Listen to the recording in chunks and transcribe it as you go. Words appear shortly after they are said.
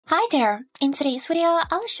Hi there! In today's video,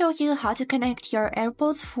 I'll show you how to connect your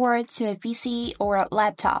AirPods 4 to a PC or a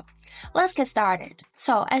laptop. Let's get started.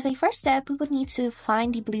 So, as a first step, we would need to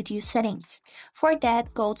find the Bluetooth settings. For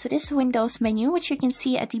that, go to this Windows menu, which you can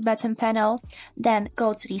see at the bottom panel. Then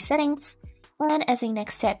go to the settings. And as a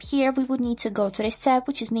next step here, we would need to go to this tab,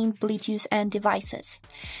 which is named Bluetooth and Devices.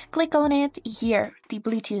 Click on it. Here, the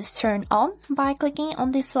Bluetooth turn on by clicking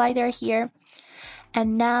on this slider here.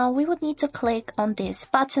 And now we would need to click on this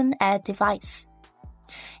button, Add Device.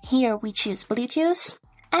 Here we choose Bluetooth,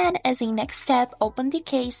 and as a next step, open the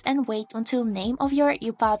case and wait until name of your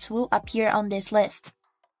earpods will appear on this list.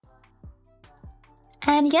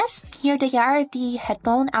 And yes, here they are, the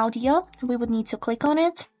headphone audio. We would need to click on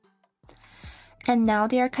it. And now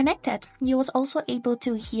they are connected. You was also able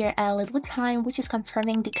to hear a little chime, which is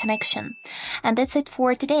confirming the connection. And that's it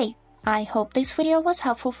for today. I hope this video was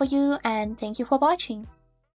helpful for you and thank you for watching.